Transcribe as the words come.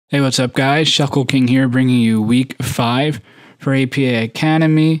Hey, what's up, guys? Shuckle King here, bringing you week 5 for APA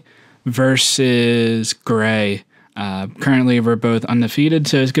Academy versus Gray. Currently, we're both undefeated,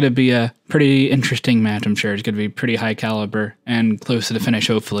 so it's going to be a pretty interesting match, I'm sure. It's going to be pretty high caliber and close to the finish,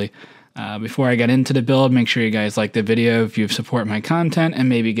 hopefully. Before I get into the build, make sure you guys like the video if you support my content, and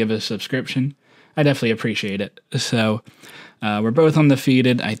maybe give a subscription. I definitely appreciate it. So, we're both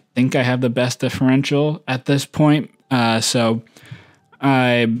undefeated. I think I have the best differential at this point, so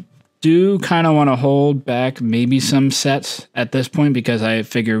I do kind of want to hold back maybe some sets at this point because I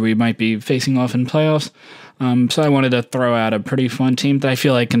figure we might be facing off in playoffs. So I wanted to throw out a pretty fun team that I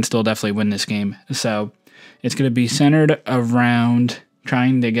feel like can still definitely win this game. So it's going to be centered around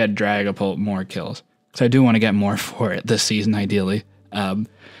trying to get Dragapult more kills. So I do want to get more for it this season, ideally.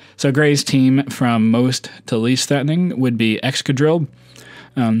 So Gray's team from most to least threatening would be Excadrill.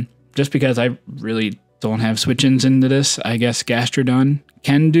 Just because I really don't have switch-ins into this. I guess Gastrodon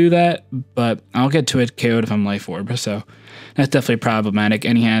can do that, but I'll get to it KO'd if I'm Life Orb, so that's definitely problematic.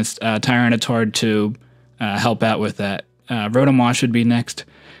 And he has Tyranitar to help out with that. Rotomosh would be next.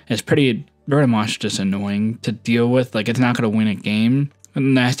 Rotomosh is just annoying to deal with. Like, it's not going to win a game.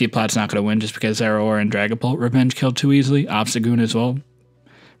 Nasty Plot's not going to win just because Zeraora and Dragapult revenge kill too easily. Obstagoon as well.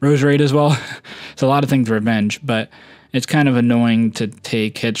 Roserade as well. It's a lot of things revenge, but it's kind of annoying to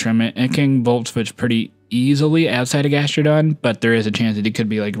take hits from it. It can Volt Switch pretty easily outside of Gastrodon, but there is a chance that it could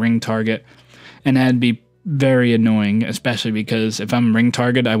be like Ring Target, and that'd be very annoying, especially because if I'm Ring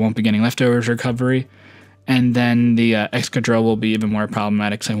Target, I won't be getting Leftovers recovery, and then the Excadrill will be even more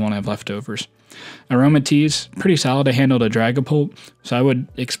problematic because I won't have Leftovers. Aromatisse, pretty solid to handle the Dragapult, so I would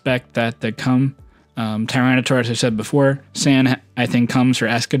expect that to come. Tyranitar, as I said before. Sand, I think, comes for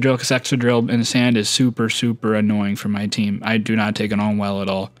Excadrill, because Excadrill in Sand is super, super annoying for my team. I do not take it on well at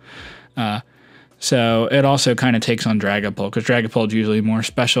all. So it also kind of takes on Dragapult, because Dragapult is usually more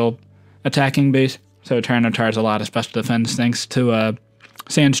special attacking base. So Tyranitar has a lot of special defense thanks to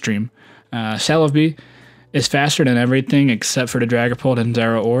Sandstream. Celebi is faster than everything except for the Dragapult and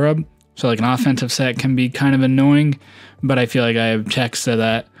Zeraora. So like an offensive set can be kind of annoying, but I feel like I have checks to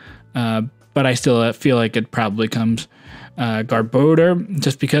that. But I still feel like it probably comes. Garbodor,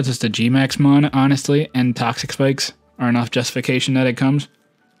 just because it's the G-Max mon, honestly, and Toxic Spikes are enough justification that it comes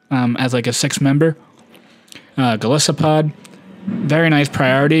as like a 6-member. Golisopod, very nice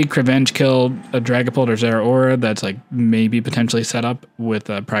priority. Revenge kill a Dragapult or Zeraora that's like maybe potentially set up with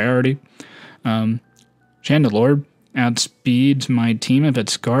a priority. Chandelure outspeeds my team if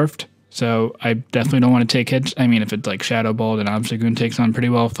it's Scarfed. So I definitely don't want to take hits. I mean, if it's like Shadow Ball, then Obstagoon takes on pretty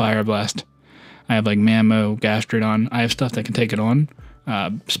well. Fire Blast. I have like Mammo, Gastrodon. I have stuff that can take it on.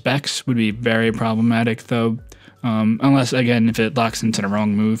 Specs would be very problematic though, unless again if it locks into the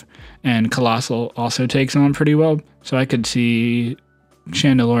wrong move. And Colossal also takes on pretty well, so I could see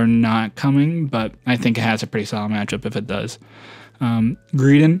Chandelure not coming, but I think it has a pretty solid matchup if it does.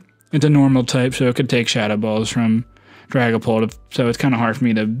 Greedent, it's a normal type, so it could take Shadow Balls from Dragapult, so it's kind of hard for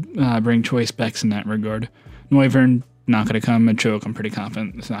me to bring choice specs in that regard. Noivern, not going to come. Machoke, I'm pretty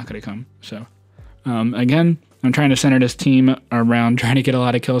confident it's not going to come. So, again, I'm trying to center this team around trying to get a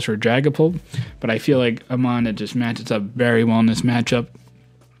lot of kills for Dragapult, but I feel like Amon, it just matches up very well in this matchup.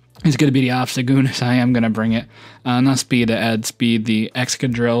 It's going to be the Obstagoon, so I am going to bring it. Not speed to add speed the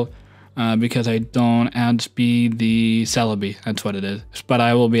Excadrill, because I don't outspeed the Celebi. That's what it is. But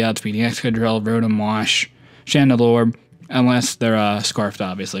I will be outspeeding Excadrill, Rotomosh, Chandelure, unless they're Scarfed,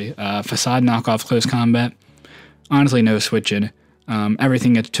 obviously. Facade knockoff close combat. Honestly, no switching.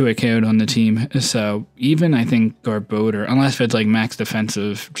 Everything gets 2 KO'd on the team. So even I think Garbodor, unless it's like max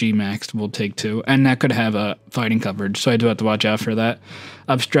defensive, G-Max will take 2. And that could have a fighting coverage, so I do have to watch out for that.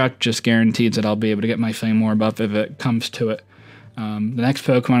 Obstruct just guarantees that I'll be able to get my Flame Orb up if it comes to it. The next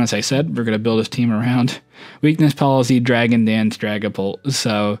Pokemon, as I said, we're going to build this team around Weakness Policy, Dragon Dance, Dragapult.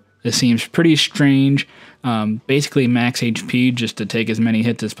 So this seems pretty strange. Basically max HP just to take as many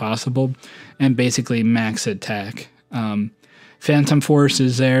hits as possible, and basically max attack. Phantom Force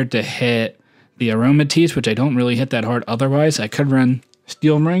is there to hit the Aromatisse, which I don't really hit that hard otherwise. I could run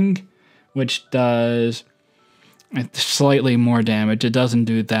Steel Ring, which does slightly more damage. It doesn't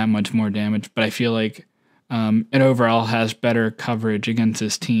do that much more damage, but I feel like it overall has better coverage against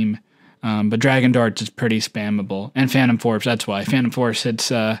this team. But Dragon Darts is pretty spammable. And Phantom Force, that's why. Phantom Force hits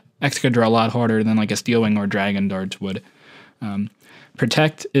Excadrill a lot harder than like a Steel Wing or Dragon Darts would.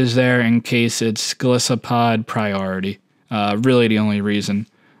 Protect is there in case it's Golisopod priority. Really the only reason.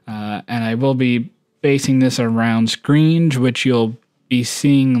 And I will be basing this around Screens, which you'll be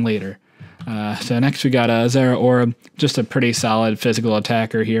seeing later. So next we got Zeraora, just a pretty solid physical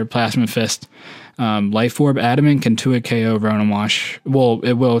attacker here. Plasma Fist. Life Orb Adamant can 2 a KO Ronan Wash. Well,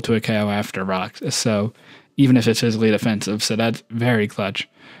 it will 2 a KO after rocks. So even if it's physically defensive, so that's very clutch.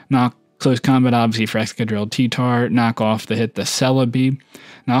 Knock close combat, obviously for Excadrill T-Tar. Knock off to hit the Celebi.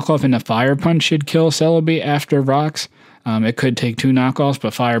 Knock off into Fire Punch should kill Celebi after rocks. It could take 2 knockoffs,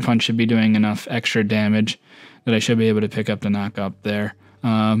 but Fire Punch should be doing enough extra damage that I should be able to pick up the knock up there.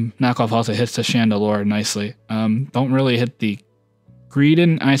 Knockoff also hits the Chandelure nicely. Don't really hit the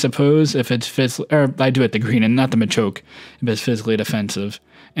Greedent, I suppose, if it's or I do hit the Greedent, not the Machoke, if it's physically defensive.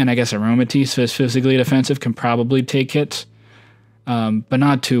 And I guess Aromatisse, if it's physically defensive, can probably take hits, but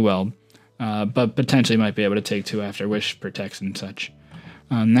not too well. But potentially might be able to take 2 after Wish Protects and such.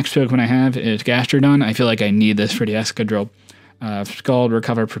 Next Pokemon I have is Gastrodon. I feel like I need this for the Excadrill. Scald,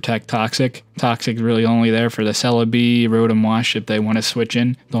 Recover, Protect, Toxic. Toxic really only there for the Celebi, Rotom Wash if they want to switch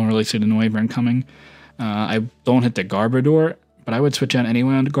in. Don't really see the Noivern coming. I don't hit the Garbodor, but I would switch on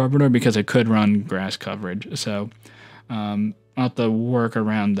anyone on the Garbodor because it could run grass coverage. So I'll have to work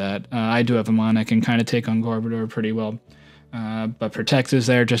around that. I do have a Mon that can kind of take on Garbodor pretty well. But Protect is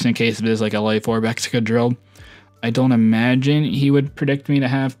there just in case it is like a Life Orb Excadrill. I don't imagine he would predict me to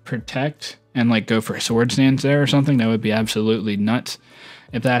have Protect and like go for a Sword Stance there or something. That would be absolutely nuts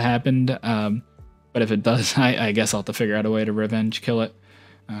if that happened. But if it does, I guess I'll have to figure out a way to revenge kill it.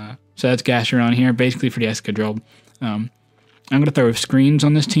 So that's Gastrodon here, basically for the Excadrill. I'm going to throw screens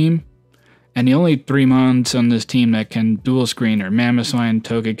on this team. And the only 3 Mons on this team that can dual screen are Mamoswine,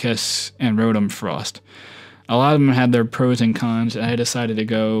 Togekiss, and Rotom Frost. A lot of them had their pros and cons. I decided to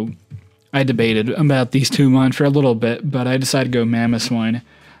go... I debated about these 2 Mons for a little bit, but I decided to go Mamoswine.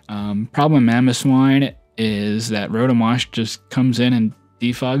 Problem with Mamoswine is that Rotom Wash just comes in and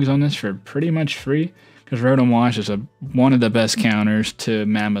defogs on this for pretty much free, because Rotom Wash is one of the best counters to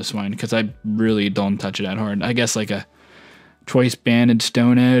Mamoswine, because I really don't touch it that hard. I guess like a Choice Banded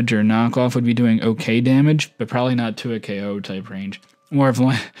Stone Edge or Knockoff would be doing okay damage, but probably not to a KO type range. Or if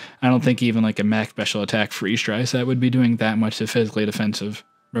I don't think even like a Max Special Attack Freeze Dry set would be doing that much to physically defensive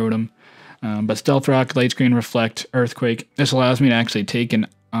Rotom. But Stealth Rock, Light Screen, Reflect, Earthquake. This allows me to actually take an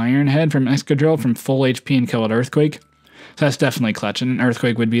Iron Head from Excadrill from full HP and kill an Earthquake. So that's definitely clutch. And an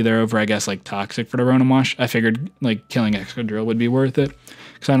Earthquake would be there over, I guess, like Toxic for the Rotom Wash. I figured like killing Excadrill would be worth it,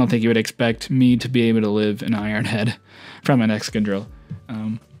 because I don't think you would expect me to be able to live an Iron Head from an Excadrill.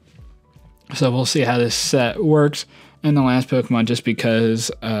 So we'll see how this set works. And the last Pokemon, just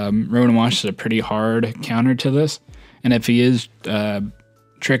because Rotom Wash is a pretty hard counter to this. And if he is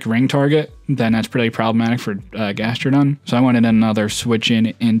Trick Ring Target, then that's pretty problematic for Gastrodon. So I wanted another switch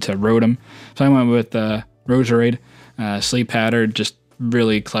into Rotom. So I went with Roserade, Sleep Powder, just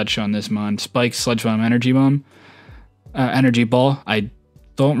really clutch on this Mon. Spike, Sludge Bomb, Energy Bomb, Energy Ball. I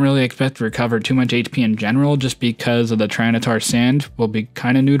don't really expect to recover too much HP in general, just because of the Tyranitar Sand will be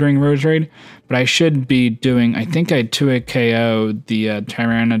kind of neutering Roserade. But I should be doing, I think I 2 a KO the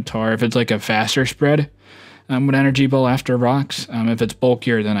Tyranitar if it's like a faster spread. With Energy Ball after rocks. If it's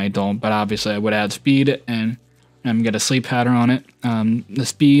bulkier, then I don't. But obviously, I would add speed and get a Sleep Powder on it. The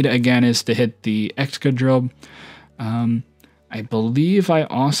speed, again, is to hit the Excadrill. I believe I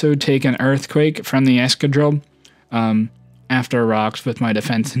also take an Earthquake from the Excadrill after rocks with my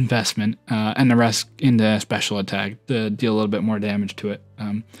defense investment. And the rest into Special Attack to deal a little bit more damage to it.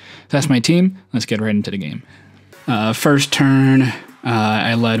 That's my team. Let's get right into the game. First turn...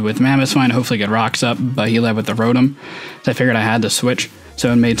 I led with Mamoswine, hopefully get rocks up, but he led with the Rotom, so I figured I had to switch,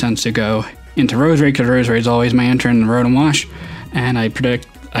 so it made sense to go into Roserade, because Roserade is always my answer in the Rotom Wash, and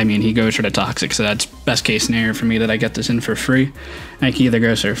he goes for the Toxic, so that's best case scenario for me that I get this in for free. I can either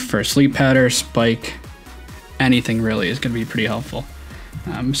go for Sleep Powder, Spike, anything really is going to be pretty helpful.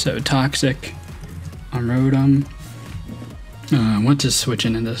 So Toxic on Rotom. What's his switch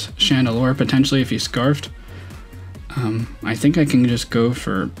into this? Chandelure potentially if he's Scarfed. I think I can just go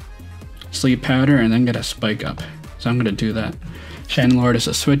for Sleep Powder and then get a Spike up. So I'm going to do that. Chandelure is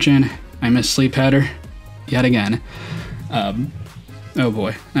a switch in. I missed Sleep Powder yet again. Oh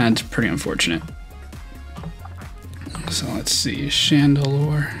boy, that's pretty unfortunate. So let's see,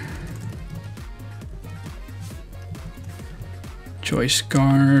 Chandelure. Choice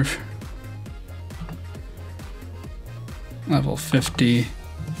Scarf. Level 50.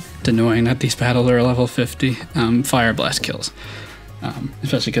 It's annoying that these battles are level 50. Fire Blast kills.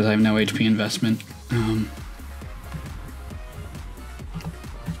 Especially because I have no HP investment.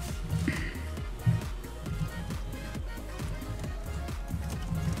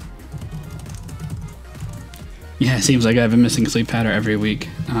 Yeah, it seems like I've been missing Sleep Powder every week.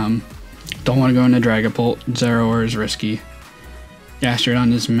 Don't want to go into Dragapult. Zeraora is risky.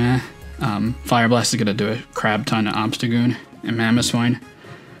 Gastrodon is meh. Fire Blast is going to do a crap ton of Obstagoon and Mamoswine.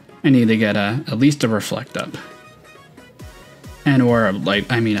 I need to get at least a reflect up. And or a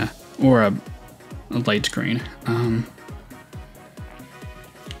light, or a light screen.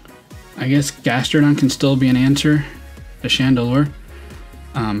 I guess Gastrodon can still be an answer. The Chandelure.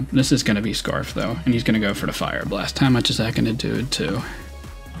 This is going to be Scarf though, and he's going to go for the Fire Blast. How much is that going to do to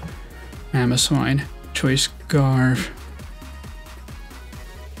Mamoswine? Choice Scarf.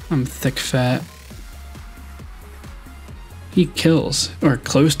 I'm thick fat. He kills, or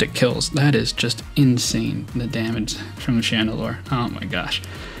close to kills. That is just insane, the damage from the Chandelure. Oh my gosh.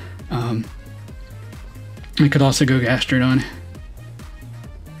 I could also go Gastrodon.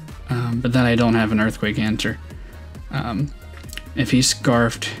 But then I don't have an Earthquake answer. If he's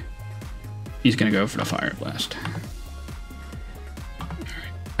Scarfed, he's gonna go for the Fire Blast. Alright,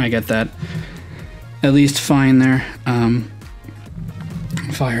 I get that at least fine there.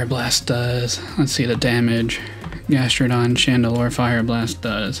 Fire Blast does, let's see the damage. Gastrodon, Chandelure, Fire Blast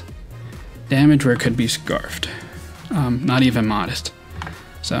does damage where it could be Scarfed. Not even modest.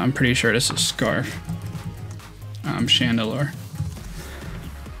 So I'm pretty sure this is Scarf. Chandelure.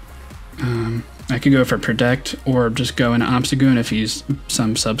 I could go for Protect or just go into Obstagoon if he's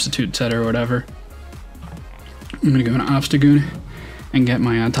some substitute set or whatever. I'm gonna go into Obstagoon and get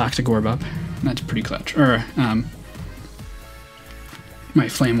my Toxic Orb up. That's pretty clutch. Or my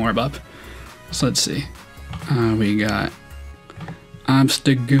Flame Orb up. So let's see. We got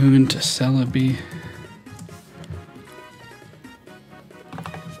Obstagoon to Celebi.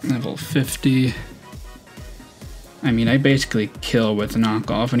 Level 50. I mean, I basically kill with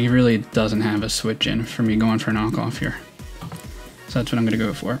knockoff, and he really doesn't have a switch in for me going for knockoff here. So that's what I'm going to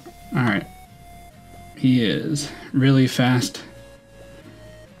go for. Alright. He is really fast.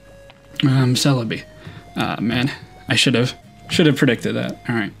 Celebi. Man, I should have predicted that.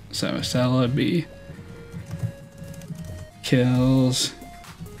 Alright, so Celebi kills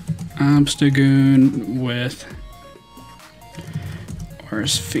Obstagoon with Aura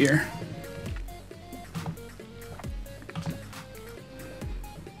Sphere.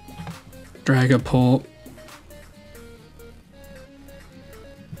 Dragapult.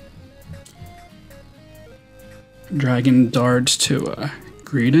 Dragon Darts to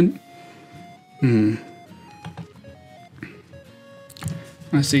Greedent.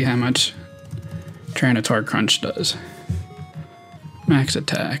 Let's see how much Tranitar Crunch does. Max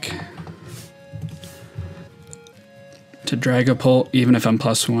attack. To Dragapult, even if I'm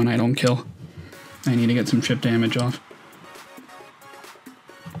 +1, I don't kill. I need to get some chip damage off.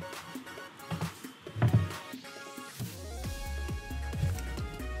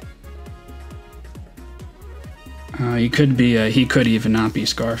 He could even not be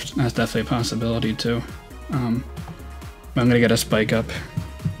Scarfed. That's definitely a possibility too. But I'm gonna get a Spike up.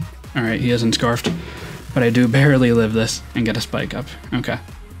 Alright, he isn't Scarfed, but I do barely live this and get a Spike up. Okay.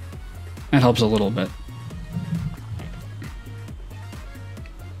 That helps a little bit.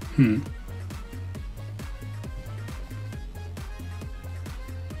 Do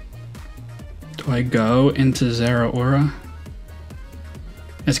I go into Zeraora?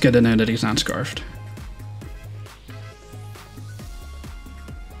 It's good to know that he's not Scarfed.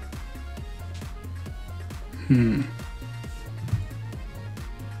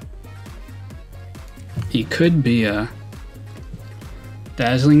 He could be a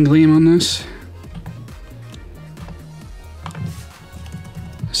Dazzling Gleam on this.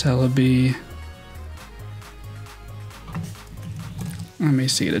 Celebi. Let me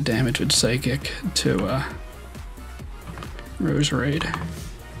see the damage with Psychic to Roserade.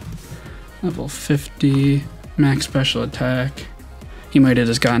 Level 50, max special attack. He might have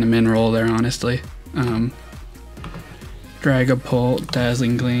just gotten a min roll there, honestly. Dragapult,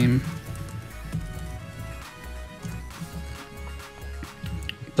 Dazzling Gleam.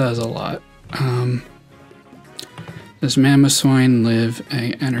 Does a lot. Does Mamoswine live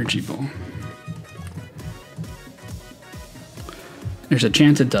a Energy Ball? There's a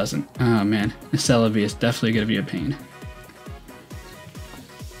chance it doesn't. Oh man, the Celebi is definitely going to be a pain.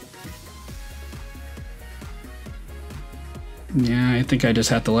 Yeah, I think I just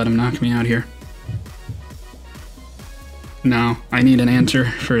have to let him knock me out here. No, I need an answer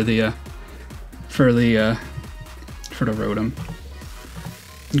for the Rotom.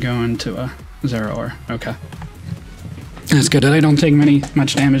 Going to Zeraora. Okay. That's good that I don't take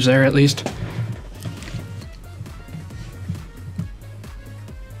much damage there, at least.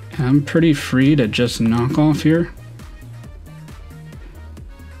 I'm pretty free to just knock off here.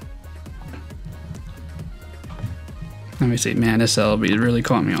 Let me see. Man, this Celebi really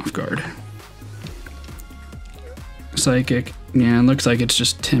caught me off guard. Psychic. Yeah, it looks like it's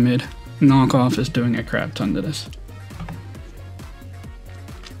just timid. Knockoff is doing a crap ton to this.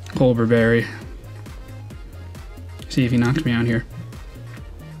 Culverberry. See if he knocks me out here.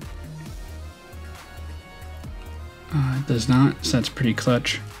 It does not, so that's pretty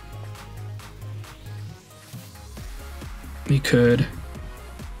clutch. He could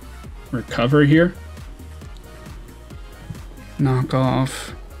recover here. Knock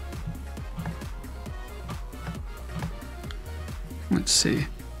off. Let's see.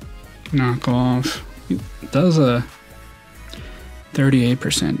 Knock off. He does a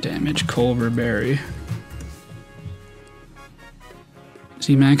 38% damage. Culverberry. Is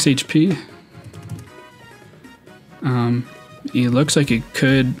he max HP? He looks like he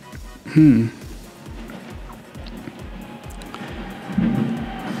could.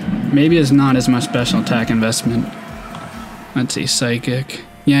 Maybe it's not as much special attack investment. Let's see, psychic.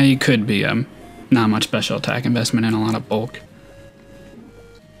 Yeah, he could be not much special attack investment and a lot of bulk.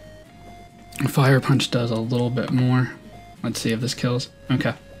 Fire punch does a little bit more. Let's see if this kills.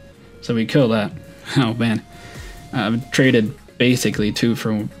 Okay, so we kill that. Oh man, traded basically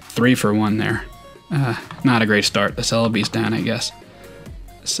 3 for 1 there. Not a great start. The Celebi's down, I guess.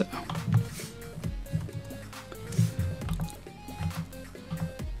 So.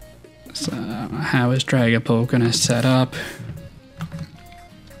 How is Dragapult gonna set up?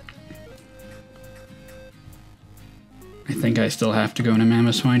 I think I still have to go into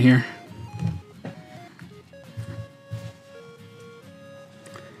Mamoswine here.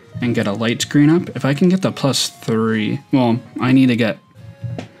 And get a light screen up. If I can get the +3, well, I need to get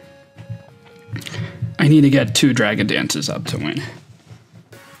 2 Dragon Dances up to win.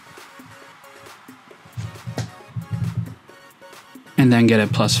 And then get it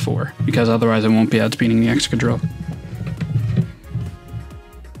 +4, because otherwise I won't be outspeeding the Excadrill.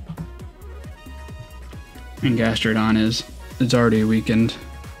 And Gastrodon is already weakened.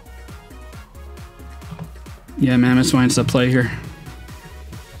 Yeah, Mamoswine's the play here.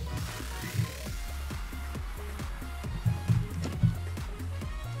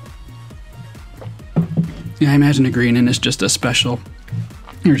 Yeah, I imagine a Greenin is just a special,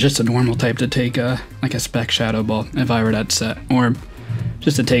 or just a normal type to take like a Spec Shadow Ball if I were that set, or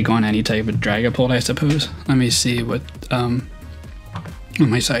just to take on any type of Dragapult, I suppose. Let me see what on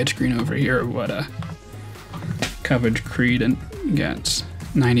my side screen over here what coverage Creed gets.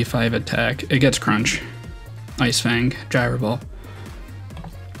 95 attack. It gets Crunch, Ice Fang, Gyro Ball.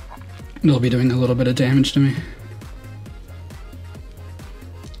 It'll be doing a little bit of damage to me.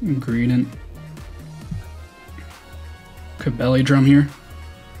 Greedent. Could Belly Drum here.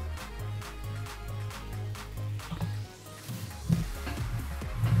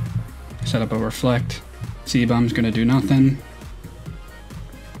 Set up a Reflect. C-Bomb's gonna do nothing.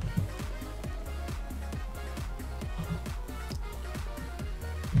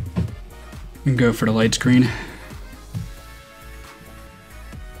 And go for the light screen.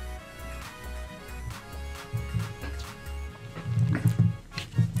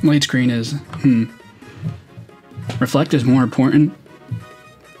 Light screen is, Reflect is more important.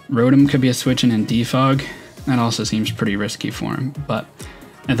 Rotom could be a switch in and Defog. That also seems pretty risky for him, but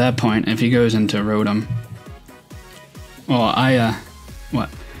at that point, if he goes into Rotom, well, I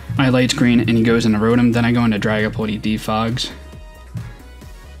light screen and he goes into Rotom, then I go into Dragapult, he defogs,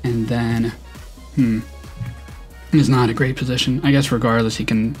 and then, it's not a great position. I guess regardless, he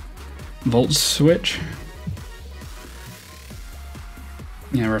can Volt Switch.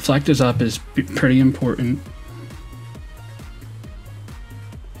 Yeah, Reflect is up is pretty important.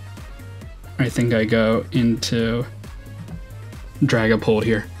 I think I go into Dragapult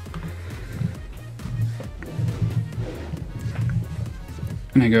here.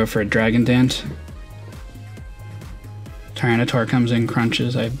 And I go for a Dragon Dance. Tyranitar comes in,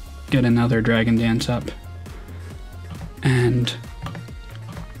 crunches, I get another Dragon Dance up. And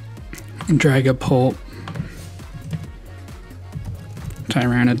Dragapult,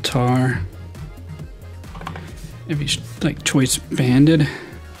 Tyranitar. If he's like Choice Banded,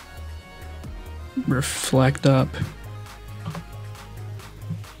 Reflect up.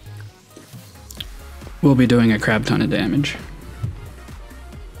 We'll be doing a crap ton of damage.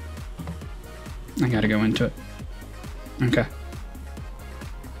 I gotta go into it. Okay.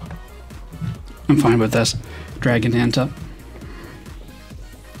 I'm fine with this. Dragon Dance up.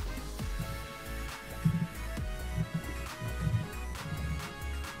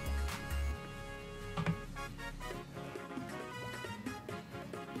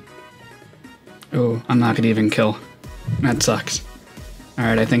 Oh, I'm not gonna even kill. That sucks.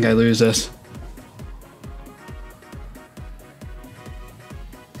 Alright, I think I lose this.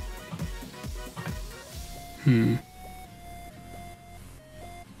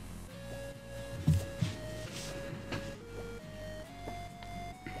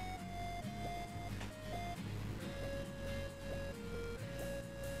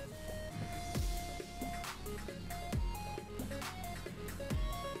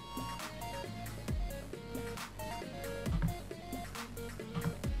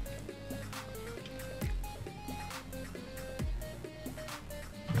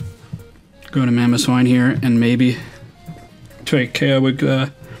 Going to Mammoth Swine here and maybe try KO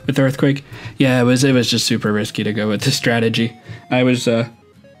with Earthquake. Yeah, it was just super risky to go with this strategy. I was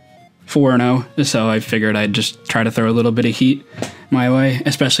 4-0, so I figured I'd just try to throw a little bit of heat my way,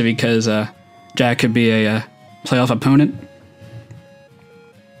 especially because Jack could be a playoff opponent.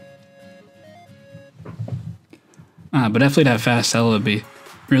 But definitely that fast Celebi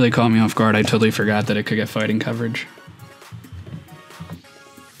really caught me off guard. I totally forgot that it could get fighting coverage.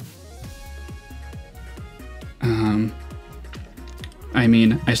 I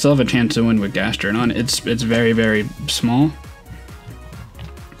mean, I still have a chance to win with Gastrodon. It's very, very small.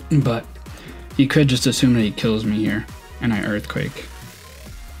 But he could just assume that he kills me here, and I Earthquake.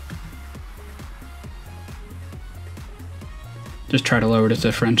 Just try to lower the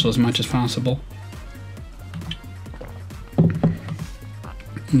differential as much as possible.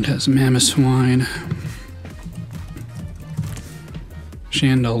 It has Mammoth Swine,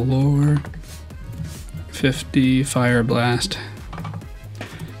 Chandelure, 50, Fire Blast.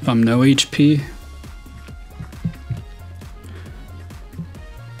 If I'm no HP,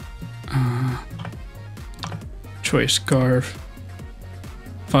 Choice Scarf,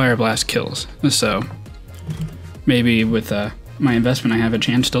 Fire Blast kills. So maybe with my investment I have a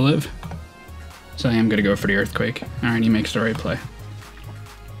chance to live. So I am going to go for the Earthquake. Alright, he makes the right play.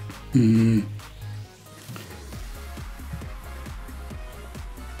 You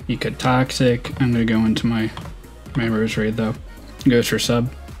could Toxic. I'm going to go into my Rose Raid though. Goes for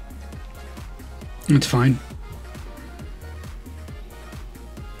sub. That's fine.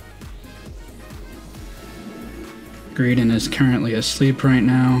 Greedent is currently asleep right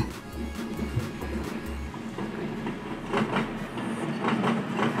now.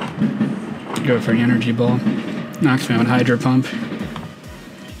 Go for an Energy Ball. Knocks me out Hydro Pump.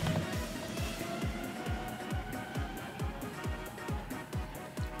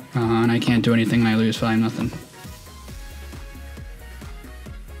 And I can't do anything and I lose 5-0.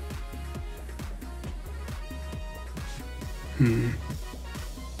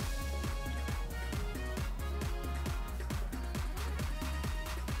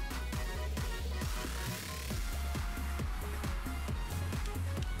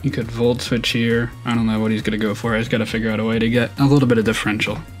 You could Volt Switch here. I don't know what he's going to go for. I just got to figure out a way to get a little bit of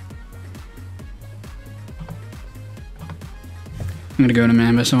differential. I'm going to go to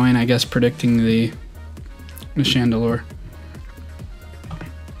Mammoth Swine, I guess, predicting the Chandelure.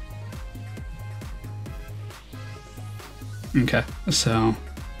 Okay, so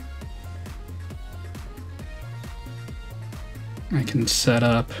I can set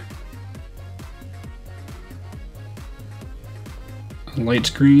up a light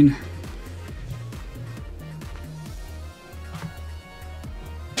screen.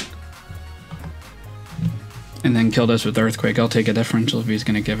 And then kill this with Earthquake. I'll take a differential if he's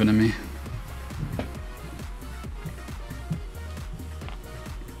going to give it to me.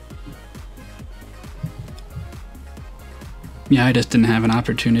 Yeah, I just didn't have an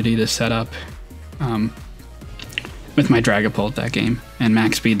opportunity to set up with my Dragapult that game. And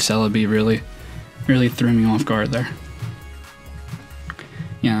Max Speed Celebi really threw me off guard there.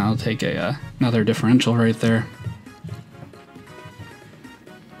 Yeah, I'll take another differential right there.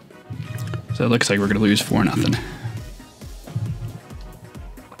 So it looks like we're going to lose 4-0.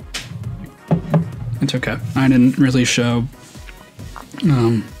 It's okay. I didn't really show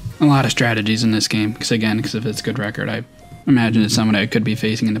a lot of strategies in this game. Because of its good record, I imagine it's someone I could be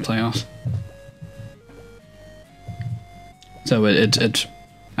facing in the playoffs. So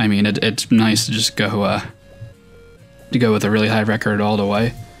it's nice to just go with a really high record all the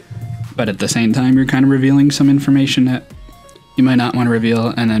way. But at the same time, you're kind of revealing some information that you might not want to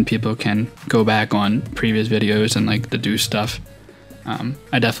reveal, and then people can go back on previous videos and like the do stuff.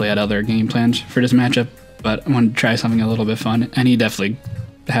 I definitely had other game plans for this matchup, but I wanted to try something a little bit fun, and he definitely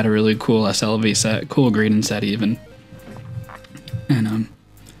had a really cool SLV set, cool Greedent set even. And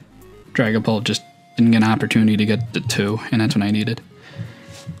Dragapult just didn't get an opportunity to get the 2, and that's what I needed.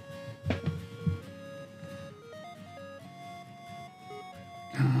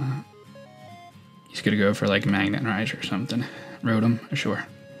 He's gonna go for like Magnet Rise or something. Rotom, sure,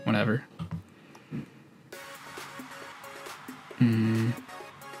 whatever.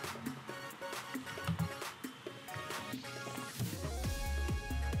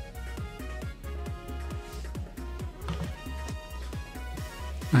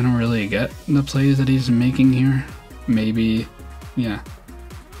 I don't really get the plays that he's making here. Maybe, yeah,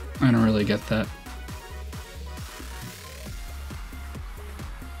 I don't really get that.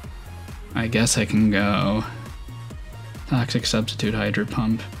 I guess I can go Toxic Substitute Hydro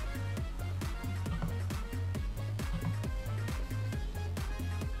Pump.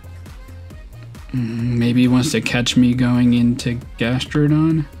 Maybe he wants to catch me going into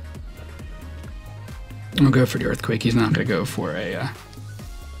Gastrodon. I'll go for the Earthquake. He's not going to go for a...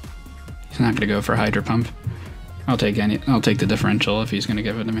 he's not going to go for Hydro Pump. I'll take the differential if he's going to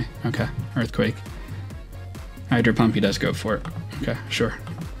give it to me. Okay, Earthquake. Hydro Pump, he does go for it. Okay, sure.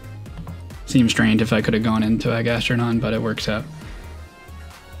 Seems strange if I could have gone into a Gastrodon, but it works out.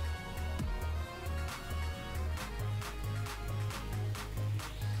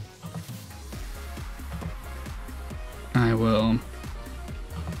 I will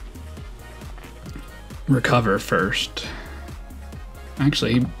recover first.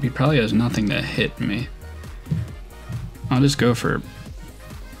 Actually, he probably has nothing to hit me. I'll just go for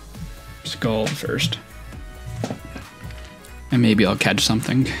Scald first. And maybe I'll catch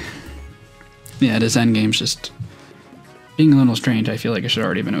something. Yeah, this endgame's just being a little strange. I feel like it should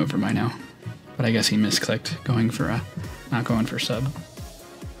already been over by now. But I guess he misclicked, going for not going for sub.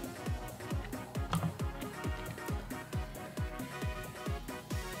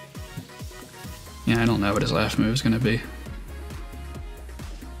 Yeah, I don't know what his last move is going to be.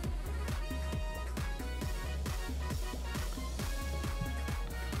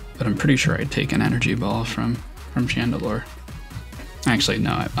 But I'm pretty sure I'd take an Energy Ball from Chandelure. Actually,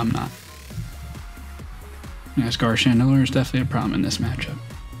 no, I'm not. Yeah, Scar Chandelure is definitely a problem in this matchup.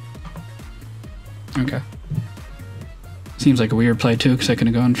 Okay. Seems like a weird play too, because I could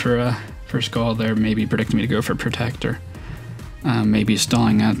have gone for Scald there, maybe predicting me to go for Protector. Maybe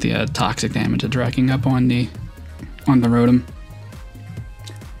stalling out the toxic damage it's racking up on the Rotom.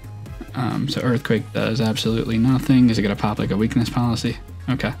 So Earthquake does absolutely nothing. Is it gonna pop like a weakness policy?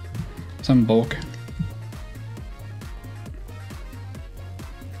 Okay. Some bulk.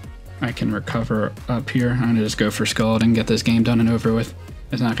 I can recover up here. I'm gonna just go for Scald and get this game done and over with.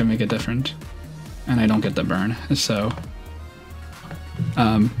 It's not gonna make a difference. And I don't get the burn, so...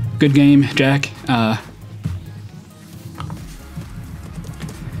 good game, Jack.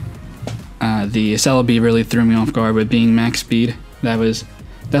 The Celebi really threw me off guard with being max speed. That was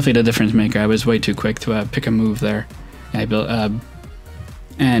definitely the difference maker. I was way too quick to pick a move there. I built,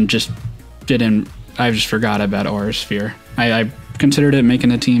 and just didn't... I just forgot about Aura Sphere. I considered it making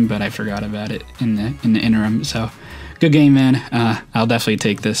the team, but I forgot about it in the interim. So, good game, man. I'll definitely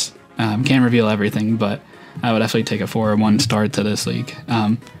take this. Can't reveal everything, but I would definitely take a 4-1 start to this league.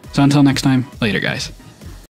 So until next time, later, guys.